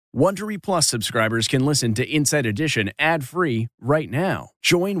Wondery Plus subscribers can listen to Inside Edition ad-free right now.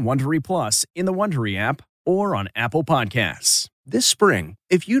 Join Wondery Plus in the Wondery app or on Apple Podcasts. This spring,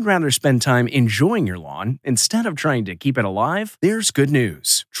 if you'd rather spend time enjoying your lawn instead of trying to keep it alive, there's good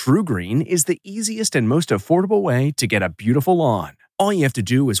news. True Green is the easiest and most affordable way to get a beautiful lawn. All you have to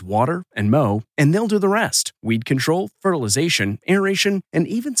do is water and mow, and they'll do the rest. Weed control, fertilization, aeration, and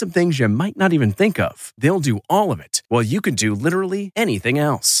even some things you might not even think of. They'll do all of it, while you can do literally anything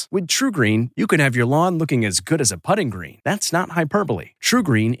else. With True Green, you can have your lawn looking as good as a putting green. That's not hyperbole. True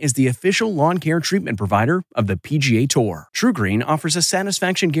Green is the official lawn care treatment provider of the PGA Tour. True Green offers a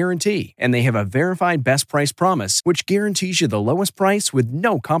satisfaction guarantee, and they have a verified best price promise, which guarantees you the lowest price with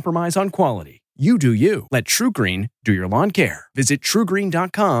no compromise on quality. You do you. Let True Green do your lawn care. Visit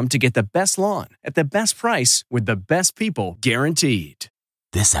TrueGreen.com to get the best lawn at the best price with the best people guaranteed.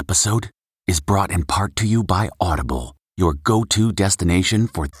 This episode is brought in part to you by Audible, your go-to destination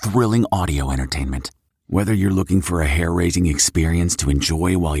for thrilling audio entertainment. Whether you're looking for a hair-raising experience to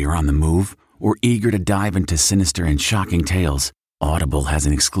enjoy while you're on the move or eager to dive into sinister and shocking tales, Audible has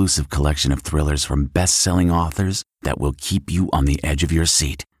an exclusive collection of thrillers from best-selling authors that will keep you on the edge of your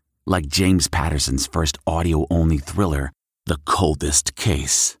seat. Like James Patterson's first audio-only thriller, The Coldest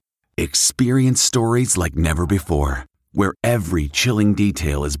Case. Experience stories like never before, where every chilling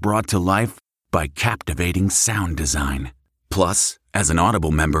detail is brought to life by captivating sound design. Plus, as an Audible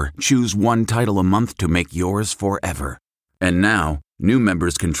member, choose one title a month to make yours forever. And now, new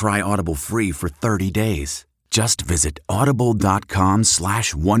members can try Audible free for 30 days. Just visit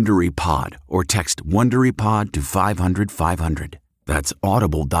audible.com/WonderyPod or text WonderyPod to 500-500. That's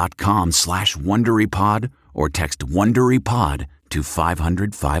audible.com/WonderyPod or text WonderyPod to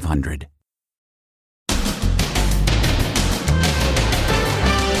 500-500.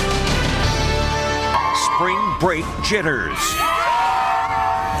 Spring break jitters.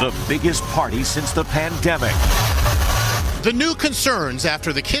 The biggest party since the pandemic. The new concerns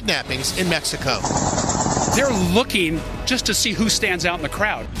after the kidnappings in Mexico. They're looking just to see who stands out in the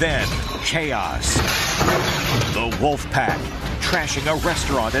crowd. Then chaos. The Wolf Pack trashing a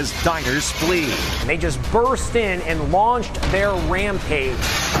restaurant as diners flee. They just burst in and launched their rampage.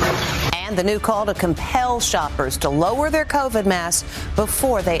 And the new call to compel shoppers to lower their COVID masks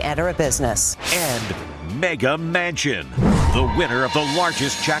before they enter a business. And Mega Mansion, the winner of the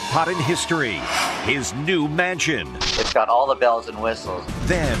largest jackpot in history, his new mansion. It's got all the bells and whistles.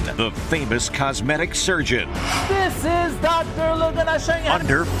 Then the famous cosmetic surgeon. This is Dr. Lugana Shanghai.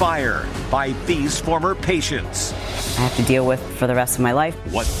 Under fire by these former patients. I have to deal with for the rest of my life.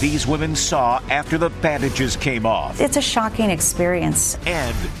 What these women saw after the bandages came off. It's a shocking experience.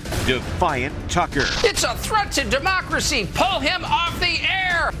 And Defiant Tucker. It's a threat to democracy. Pull him off the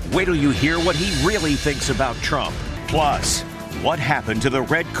air. Wait till you hear what he really thinks about Trump. Plus, what happened to the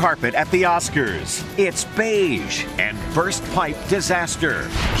red carpet at the Oscars? It's beige and burst pipe disaster.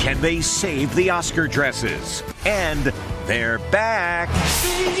 Can they save the Oscar dresses? And they're back.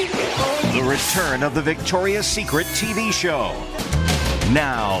 The return of the Victoria's Secret TV show.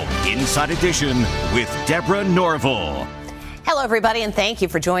 Now, Inside Edition with Deborah Norville. Hello, everybody, and thank you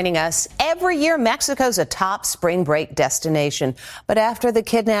for joining us. Every year, Mexico's a top spring break destination. But after the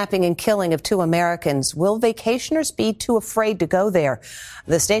kidnapping and killing of 2 Americans, will vacationers be too afraid to go there?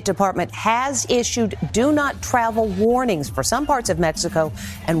 The State Department has issued do not travel warnings for some parts of Mexico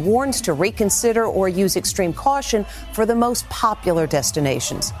and warns to reconsider or use extreme caution for the most popular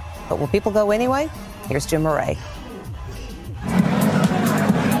destinations. But will people go anyway? Here's Jim Murray.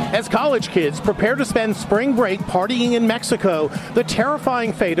 As college kids prepare to spend spring break partying in Mexico, the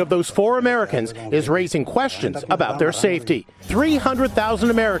terrifying fate of those 4 Americans is raising questions about their safety. 300,000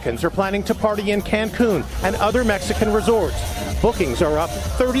 Americans are planning to party in Cancun and other Mexican resorts. Bookings are up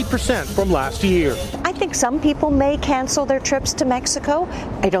 30% from last year. I think some people may cancel their trips to Mexico.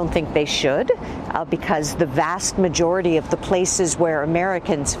 I don't think they should, because the vast majority of the places where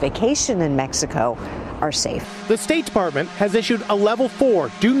Americans vacation in Mexico are safe. The State Department has issued a level 4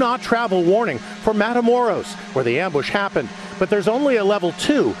 do not travel warning for Matamoros, where the ambush happened. But there's only a level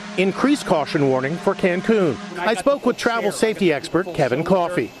 2 increased caution warning for Cancun. I spoke with travel safety expert Kevin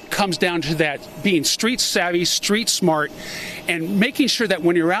Coffey. Comes down to that being street savvy, street smart, and making sure that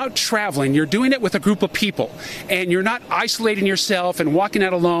when you're out traveling, you're doing it with a group of people and you're not isolating yourself and walking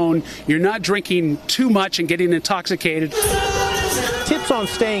out alone. You're not drinking too much and getting intoxicated. Tips on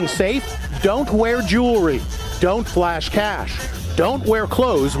staying safe: don't wear jewelry, don't flash cash, don't wear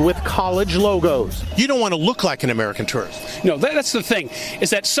clothes with college logos. You don't want to look like an American tourist. That's the thing, is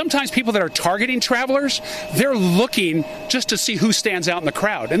that sometimes people that are targeting travelers, they're looking just to see who stands out in the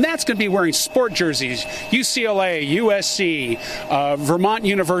crowd. And that's going to be wearing sport jerseys, UCLA, USC, Vermont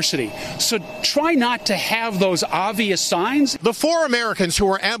University. So try not to have those obvious signs. The 4 Americans who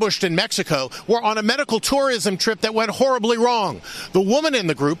were ambushed in Mexico were on a medical tourism trip that went horribly wrong. The woman in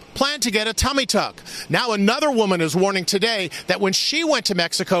the group planned to get a tummy tuck. Now another woman is warning today that when she went to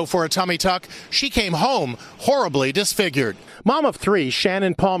Mexico for a tummy tuck, she came home horribly disfigured. Mom of 3,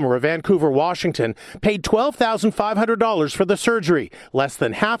 Shannon Palmer of Vancouver, Washington, paid $12,500 for the surgery, less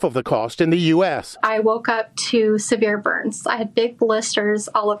than half of the cost in the U.S. I woke up to severe burns. I had big blisters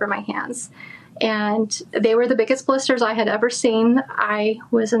all over my hands, and they were the biggest blisters I had ever seen. I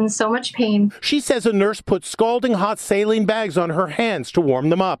was in so much pain. She says a nurse put scalding hot saline bags on her hands to warm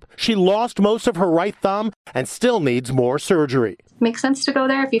them up. She lost most of her right thumb and still needs more surgery. Makes sense to go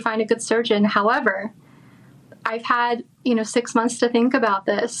there if you find a good surgeon. However, I've had, 6 months to think about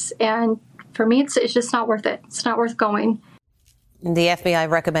this, and for me, it's just not worth it. It's not worth going. The FBI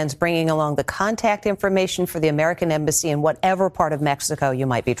recommends bringing along the contact information for the American Embassy in whatever part of Mexico you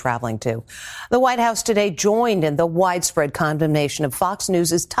might be traveling to. The White House today joined in the widespread condemnation of Fox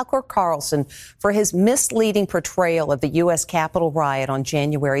News' Tucker Carlson for his misleading portrayal of the U.S. Capitol riot on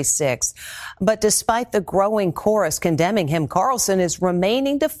January 6th. But despite the growing chorus condemning him, Carlson is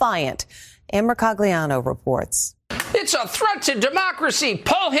remaining defiant. Ann Mercogliano reports. It's a threat to democracy.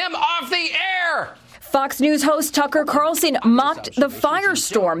 Pull him off the air. Fox News host Tucker Carlson mocked the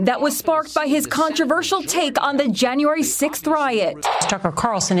firestorm that was sparked by his controversial take on the January 6th riot. Tucker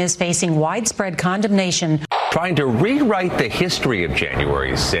Carlson is facing widespread condemnation. Trying to rewrite the history of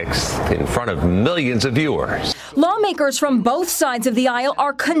January 6th in front of millions of viewers. Lawmakers from both sides of the aisle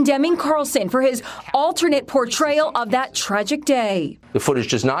are condemning Carlson for his alternate portrayal of that tragic day. The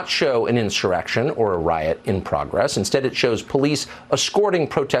footage does not show an insurrection or a riot in progress. Instead, it shows police escorting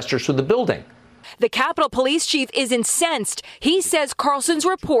protesters through the building. The Capitol Police Chief is incensed. He says Carlson's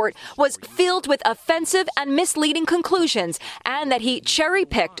report was filled with offensive and misleading conclusions and that he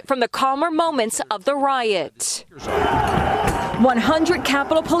cherry-picked from the calmer moments of the riot. 100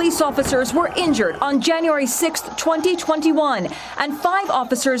 Capitol Police officers were injured on January 6, 2021, and 5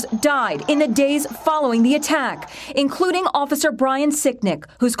 officers died in the days following the attack, including Officer Brian Sicknick,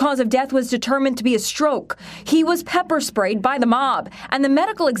 whose cause of death was determined to be a stroke. He was pepper sprayed by the mob, and the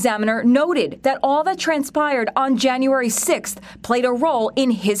medical examiner noted that all that transpired on January 6th played a role in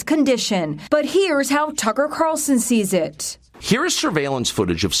his condition. But here's how Tucker Carlson sees it. Here is surveillance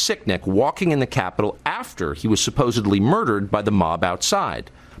footage of Sicknick walking in the Capitol after he was supposedly murdered by the mob outside.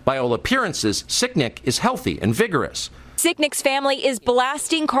 By all appearances, Sicknick is healthy and vigorous. Sicknick's family is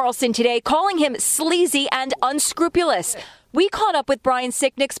blasting Carlson today, calling him sleazy and unscrupulous. We caught up with Brian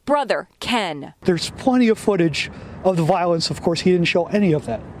Sicknick's brother, Ken. There's plenty of footage of the violence. Of course, he didn't show any of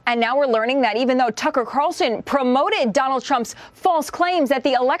that. And now we're learning that even though Tucker Carlson promoted Donald Trump's false claims that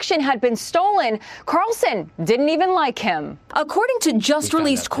the election had been stolen, Carlson didn't even like him. According to just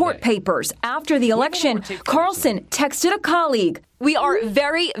released court papers, after the election, Carlson texted a colleague, "We are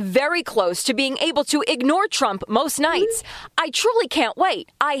very, very close to being able to ignore Trump most nights. I truly can't wait.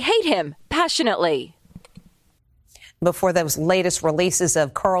 I hate him passionately." Before those latest releases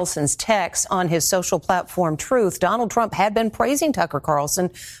of Carlson's texts on his social platform Truth, Donald Trump had been praising Tucker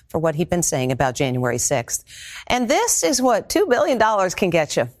Carlson for what he'd been saying about January 6th. And this is what $2 billion can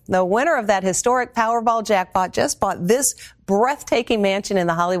get you. The winner of that historic Powerball jackpot just bought this breathtaking mansion in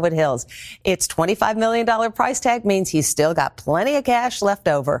the Hollywood Hills. Its $25 million price tag means he's still got plenty of cash left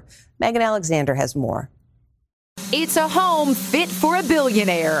over. Megan Alexander has more. It's a home fit for a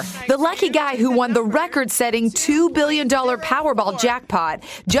billionaire. The lucky guy who won the record-setting $2 billion Powerball jackpot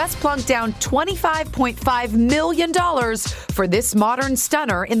just plunked down $25.5 million for this modern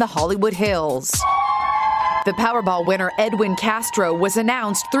stunner in the Hollywood Hills. The Powerball winner Edwin Castro was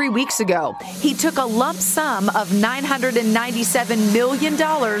announced 3 weeks ago. He took a lump sum of $997 million,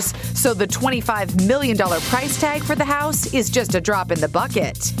 so the $25 million price tag for the house is just a drop in the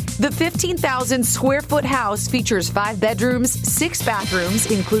bucket. The 15,000 square foot house features 5 bedrooms, 6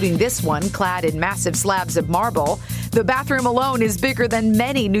 bathrooms, including this one clad in massive slabs of marble. The bathroom alone is bigger than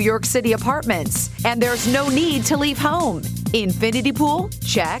many New York City apartments, and there's no need to leave home. Infinity pool?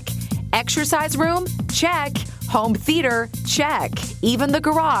 Check. Exercise room? Check. Home theater? Check. Even the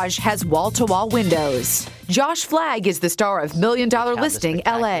garage has wall-to-wall windows. Josh Flagg is the star of $1 Million Listing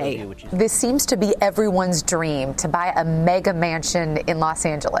LA. This seems to be everyone's dream, to buy a mega mansion in Los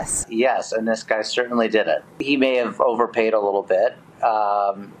Angeles. Yes, and this guy certainly did it. He may have overpaid a little bit,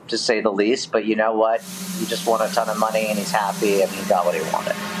 to say the least, but you know what? He just won a ton of money and he's happy and he got what he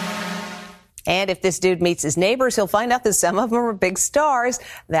wanted. And if this dude meets his neighbors, he'll find out that some of them are big stars.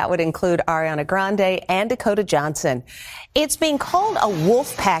 That would include Ariana Grande and Dakota Johnson. It's being called a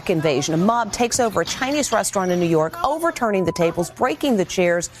wolf pack invasion. A mob takes over a Chinese restaurant in New York, overturning the tables, breaking the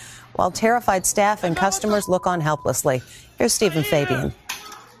chairs, while terrified staff and customers look on helplessly. Here's Stephen Fabian.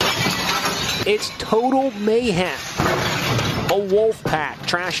 It's total mayhem. A wolf pack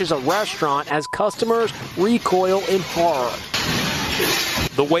trashes a restaurant as customers recoil in horror.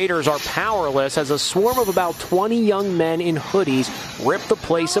 The waiters are powerless as a swarm of about 20 young men in hoodies rip the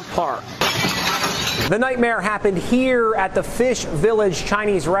place apart. The nightmare happened here at the Fish Village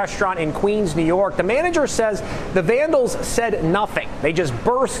Chinese restaurant in Queens, New York. The manager says the vandals said nothing. They just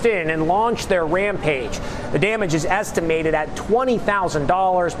burst in and launched their rampage. The damage is estimated at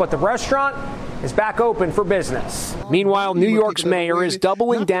 $20,000, but the restaurant is back open for business. Meanwhile, New York's mayor is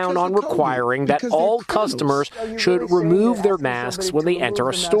doubling down on requiring that all customers should remove their masks when they enter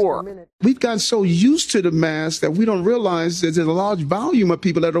a store. We've gotten so used to the mask that we don't realize there's a large volume of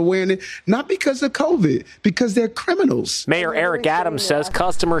people that are wearing it, not because of COVID, because they're criminals. Mayor Eric Adams says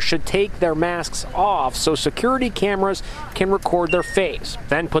customers should take their masks off so security cameras can record their face,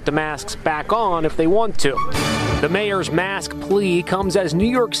 then put the masks back on if they want to. The mayor's mask plea comes as New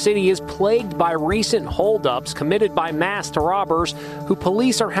York City is plagued by recent holdups committed by masked robbers who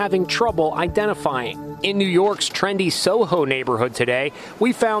police are having trouble identifying. In New York's trendy Soho neighborhood today,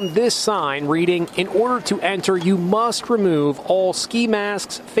 we found this sign reading, "In order to enter, you must remove all ski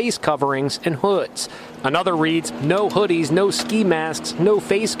masks, face coverings, and hoods." Another reads, "No hoodies, no ski masks, no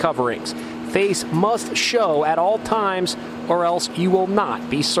face coverings. Face must show at all times or else you will not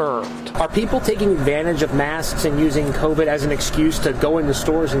be served." Are people taking advantage of masks and using COVID as an excuse to go into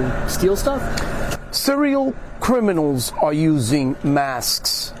stores and steal stuff? Serial criminals are using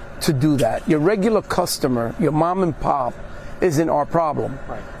masks to do that. Your regular customer, your mom and pop, isn't our problem.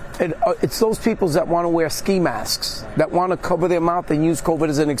 Right. It's those people that want to wear ski masks, that want to cover their mouth and use COVID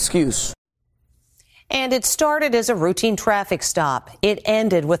as an excuse. And it started as a routine traffic stop. It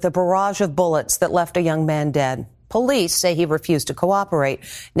ended with a barrage of bullets that left a young man dead. Police say he refused to cooperate.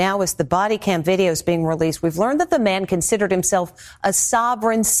 Now, as the body cam video is being released, we've learned that the man considered himself a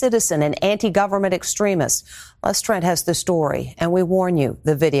sovereign citizen, an anti-government extremist. Les Trent has the story, and we warn you,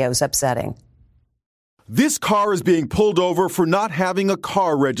 the video's upsetting. This car is being pulled over for not having a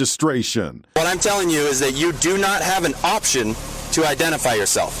car registration. What I'm telling you is that you do not have an option to identify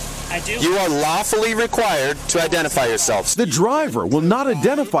yourself. I do. You are lawfully required to identify yourself. The driver will not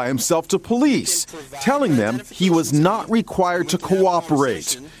identify himself to police, telling them he was not required to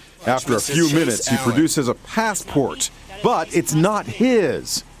cooperate. After a few minutes, he produces a passport, but it's not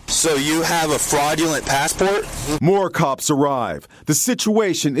his. So you have a fraudulent passport? More cops arrive. The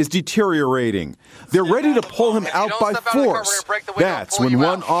situation is deteriorating. They're ready to pull him out by force. That's when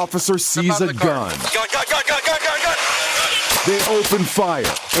one officer sees a gun. They open fire,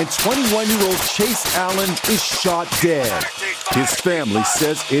 and 21-year-old Chase Allen is shot dead. His family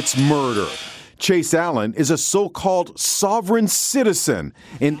says it's murder. Chase Allen is a so-called sovereign citizen,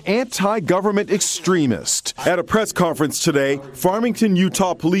 an anti-government extremist. At a press conference today, Farmington,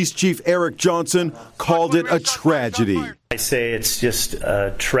 Utah Police Chief Eric Johnson called it a tragedy. I say it's just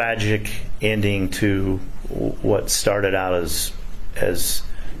a tragic ending to what started out as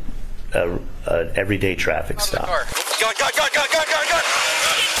an everyday traffic stop.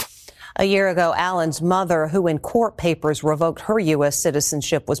 A year ago, Allen's mother, who in court papers revoked her U.S.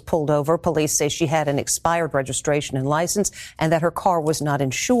 citizenship, was pulled over. Police say she had an expired registration and license and that her car was not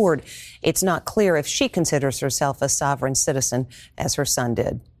insured. It's not clear if she considers herself a sovereign citizen, as her son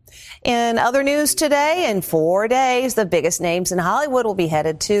did. In other news today, in 4 days, the biggest names in Hollywood will be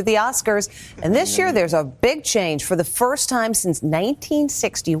headed to the Oscars. And this year, there's a big change. For the first time since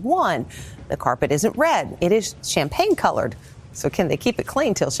 1961, the carpet isn't red. It is champagne-colored. So can they keep it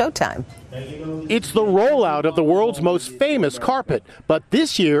clean till showtime? It's the rollout of the world's most famous carpet, but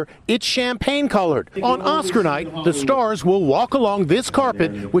this year it's champagne-colored. On Oscar night, the stars will walk along this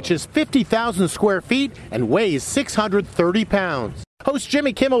carpet, which is 50,000 square feet and weighs 630 pounds. Host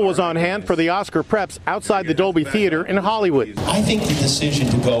Jimmy Kimmel was on hand for the Oscar preps outside the Dolby Theater in Hollywood. I think the decision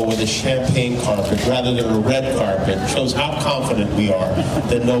to go with a champagne carpet rather than a red carpet shows how confident we are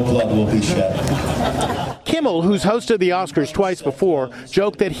that no blood will be shed. Kimmel, who's hosted the Oscars twice before,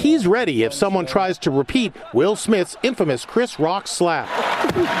 joked that he's ready if someone tries to repeat Will Smith's infamous Chris Rock slap.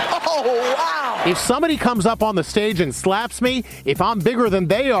 Oh, wow! If somebody comes up on the stage and slaps me, if I'm bigger than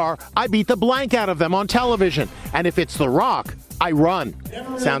they are, I beat the blank out of them on television. And if it's The Rock, I run.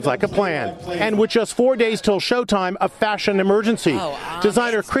 Sounds like a plan. And with just 4 days till showtime, a fashion emergency.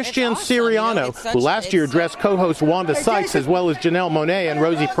 Designer Christian Siriano, who last year dressed co-host Wanda Sykes as well as Janelle Monáe and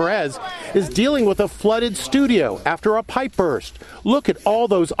Rosie Perez, is dealing with a flooded studio after a pipe burst. Look at all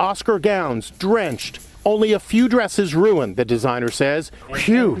those Oscar gowns drenched. Only a few dresses ruined, the designer says.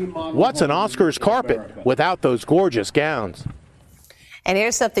 Phew, what's an Oscars carpet without those gorgeous gowns? And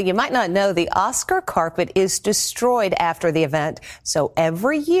here's something you might not know. The Oscar carpet is destroyed after the event. So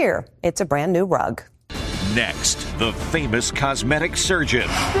every year, it's a brand new rug. Next, the famous cosmetic surgeon.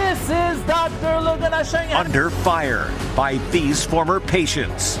 This is Dr. Laguna Shanghai. Under fire by these former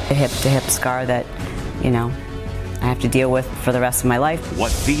patients. A hip-to-hip scar that, I have to deal with for the rest of my life.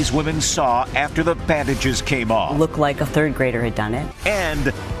 What these women saw after the bandages came off. Looked like a third grader had done it.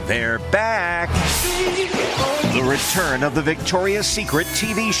 And they're back. The return of the Victoria's Secret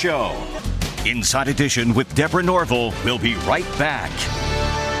TV show. Inside Edition with Deborah Norville. We'll be right back.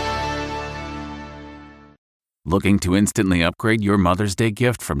 Looking to instantly upgrade your Mother's Day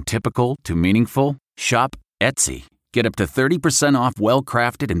gift from typical to meaningful? Shop Etsy. Get up to 30% off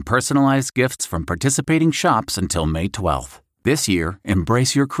well-crafted and personalized gifts from participating shops until May 12th. This year,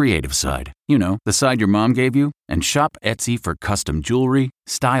 embrace your creative side. The side your mom gave you. And shop Etsy for custom jewelry,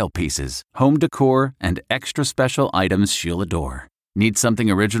 style pieces, home decor, and extra special items she'll adore. Need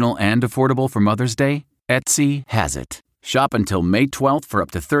something original and affordable for Mother's Day? Etsy has it. Shop until May 12th for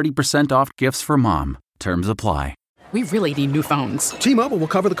up to 30% off gifts for mom. Terms apply. We really need new phones. T-Mobile will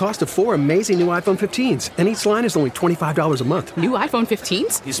cover the cost of 4 amazing new iPhone 15s, and each line is only $25 a month. New iPhone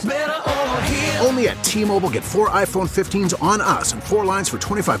 15s? It's better over here. Only at T-Mobile, get 4 iPhone 15s on us and 4 lines for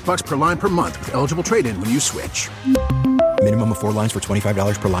 $25 per line per month with eligible trade-in when you switch. Minimum of 4 lines for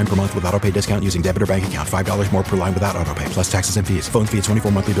 $25 per line per month with autopay discount using debit or bank account. $5 more per line without autopay, plus taxes and fees. Phone fee at 24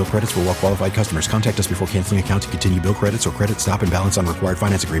 monthly bill credits for well-qualified customers. Contact us before canceling account to continue bill credits or credit stop and balance on required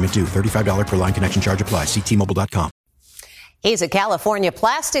finance agreement due. $35 per line connection charge applies. See T-Mobile.com. He's a California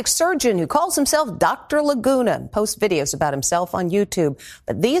plastic surgeon who calls himself Dr. Laguna and posts videos about himself on YouTube.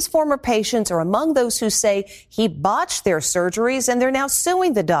 But these former patients are among those who say he botched their surgeries, and they're now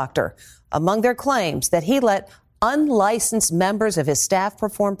suing the doctor. Among their claims that he let unlicensed members of his staff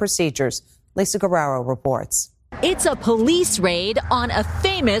perform procedures. Lisa Guerrero reports. It's a police raid on a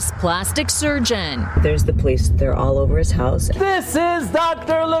famous plastic surgeon. There's the police. They're all over his house. This is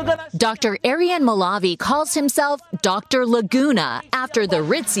Dr. Laguna. Dr. Arian Malavi calls himself Dr. Laguna after the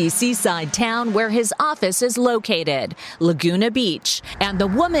ritzy seaside town where his office is located, Laguna Beach. And the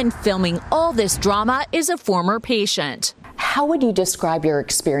woman filming all this drama is a former patient. How would you describe your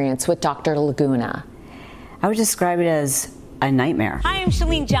experience with Dr. Laguna? I would describe it as a nightmare. Hi, I'm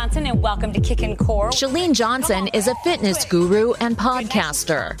Chalene Johnson, and welcome to Kickin' Core. Chalene Johnson is a fitness guru and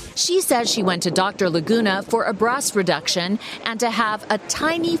podcaster. She says she went to Dr. Laguna for a breast reduction and to have a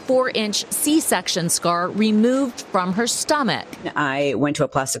tiny 4-inch C-section scar removed from her stomach. I went to a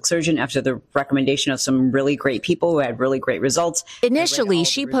plastic surgeon after the recommendation of some really great people who had really great results. Initially,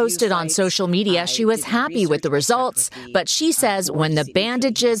 she posted on social media she was happy with the results, but she says when the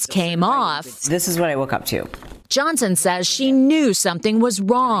bandages came off, this is what I woke up to. Johnson says she knew something was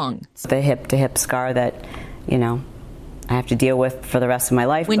wrong. The hip-to-hip scar that, I have to deal with for the rest of my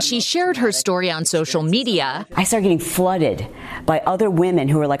life. When she shared her story on social media, I started getting flooded by other women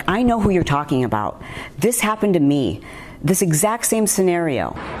who were like, I know who you're talking about. This happened to me. This exact same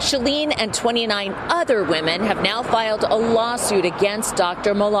scenario. Chalene and 29 other women have now filed a lawsuit against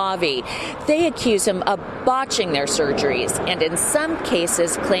Dr. Malavi. They accuse him of botching their surgeries and in some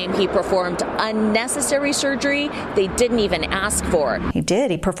cases claim he performed unnecessary surgery they didn't even ask for. He did.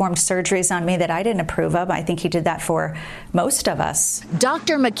 He performed surgeries on me that I didn't approve of. I think he did that for most of us.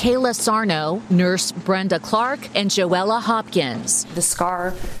 Dr. Michaela Sarno, nurse Brenda Clark, and Joella Hopkins. The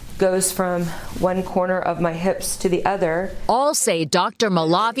scar goes from one corner of my hips to the other. All say Dr.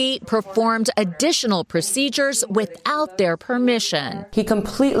 Malavi performed additional procedures without their permission. He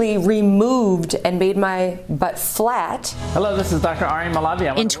completely removed and made my butt flat. Hello, this is Dr. Arian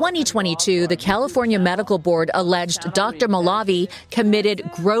Malavi. In 2022, the California Medical Board alleged Dr. Malavi committed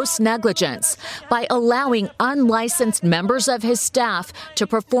gross negligence by allowing unlicensed members of his staff to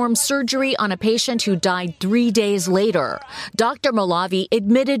perform surgery on a patient who died 3 days later. Dr. Malavi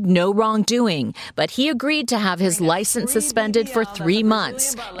admitted no wrongdoing, but he agreed to have his license suspended for 3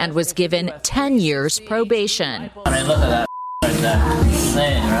 months and was given 10 years probation.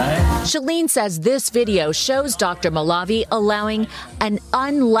 Insane, right? Chalene says this video shows Dr. Malavi allowing an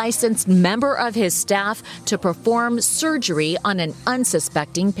unlicensed member of his staff to perform surgery on an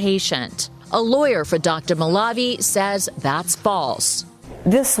unsuspecting patient. A lawyer for Dr. Malavi says that's false.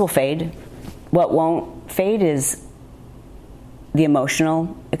 This will fade. What won't fade is the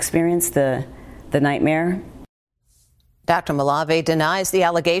emotional experience, the nightmare. Dr. Malavi denies the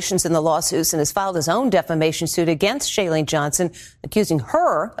allegations in the lawsuits and has filed his own defamation suit against Shailene Johnson, accusing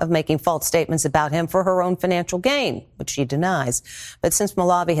her of making false statements about him for her own financial gain, which she denies. But since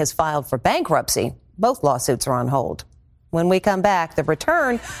Malavi has filed for bankruptcy, both lawsuits are on hold. When we come back, the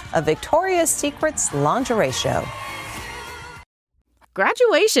return of Victoria's Secret's lingerie show.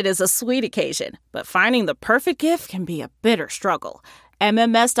 Graduation is a sweet occasion, but finding the perfect gift can be a bitter struggle.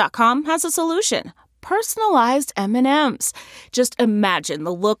 MMS.com has a solution. Personalized M&Ms. Just imagine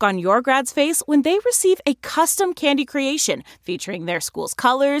the look on your grad's face when they receive a custom candy creation featuring their school's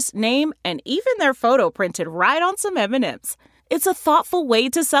colors, name, and even their photo printed right on some M&Ms. It's a thoughtful way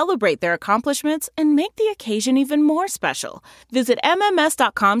to celebrate their accomplishments and make the occasion even more special. Visit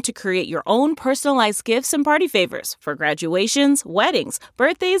MMS.com to create your own personalized gifts and party favors for graduations, weddings,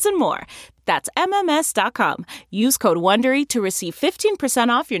 birthdays, and more. That's MMS.com. Use code WONDERY to receive 15%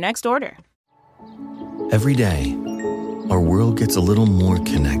 off your next order. Every day, our world gets a little more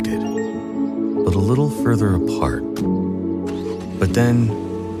connected, but a little further apart. But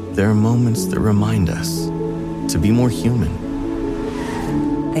then, there are moments that remind us to be more human.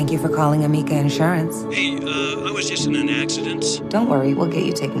 Thank you for calling Amica Insurance. Hey, I was just in an accident. Don't worry, we'll get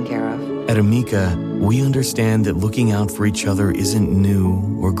you taken care of. At Amica, we understand that looking out for each other isn't new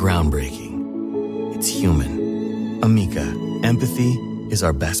or groundbreaking. It's human. Amica, empathy is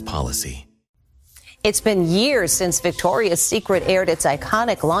our best policy. It's been years since Victoria's Secret aired its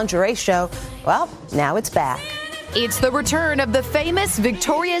iconic lingerie show. Well, now it's back. It's the return of the famous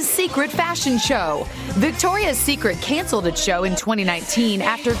Victoria's Secret fashion show. Victoria's Secret canceled its show in 2019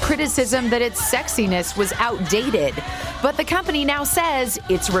 after criticism that its sexiness was outdated. But the company now says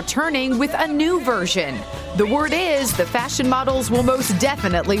it's returning with a new version. The word is the fashion models will most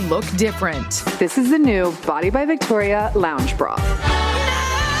definitely look different. This is the new Body by Victoria lounge bra.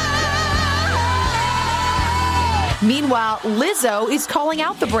 Meanwhile, Lizzo is calling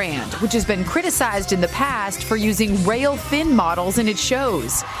out the brand, which has been criticized in the past for using rail-thin models in its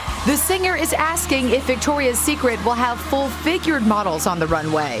shows. The singer is asking if Victoria's Secret will have full-figured models on the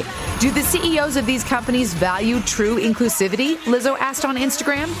runway. Do the CEOs of these companies value true inclusivity? Lizzo asked on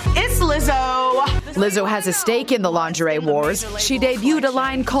Instagram. It's Lizzo! Lizzo has a stake in the lingerie wars. She debuted a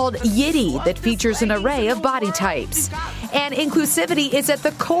line called Yitty that features an array of body types. And inclusivity is at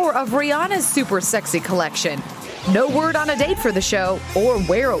the core of Rihanna's super sexy collection. No word on a date for the show or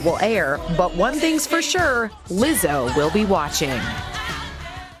where it will air, but one thing's for sure, Lizzo will be watching.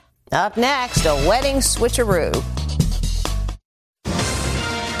 Up next, a wedding switcheroo.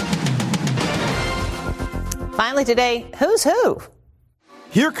 Finally today, who's who?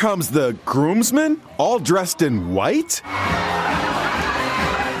 Here comes the groomsman, all dressed in white.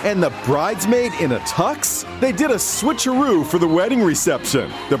 And the bridesmaid in a tux? They did a switcheroo for the wedding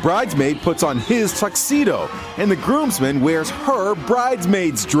reception. The bridesmaid puts on his tuxedo, and the groomsman wears her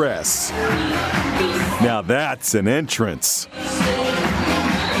bridesmaid's dress. Now that's an entrance.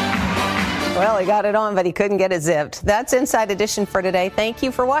 Well, he got it on, but he couldn't get it zipped. That's Inside Edition for today. Thank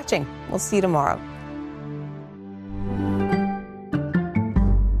you for watching. We'll see you tomorrow.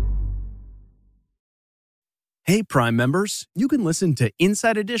 Hey, Prime members, you can listen to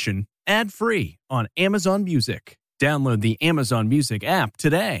Inside Edition ad-free on Amazon Music. Download the Amazon Music app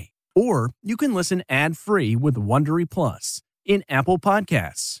today. Or you can listen ad-free with Wondery Plus in Apple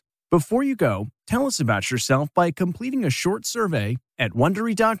Podcasts. Before you go, tell us about yourself by completing a short survey at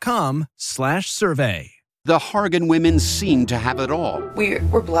Wondery.com/survey. The Hargan women seemed to have it all. We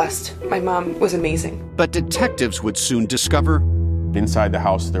were blessed. My mom was amazing. But detectives would soon discover inside the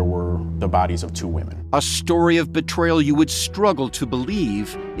house, there were the bodies of two women. A story of betrayal you would struggle to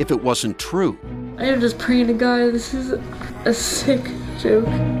believe if it wasn't true. I am just praying to God, this is a sick joke.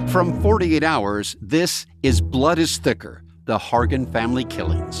 From 48 Hours, this is Blood is Thicker, the Hargan Family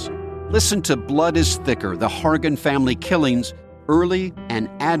Killings. Listen to Blood is Thicker, the Hargan Family Killings, early and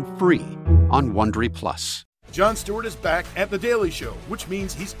ad-free on Wondery Plus. Jon Stewart is back at The Daily Show, which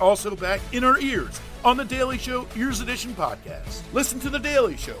means he's also back in our ears on The Daily Show Ears Edition podcast. Listen to The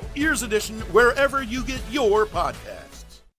Daily Show Ears Edition wherever you get your podcasts.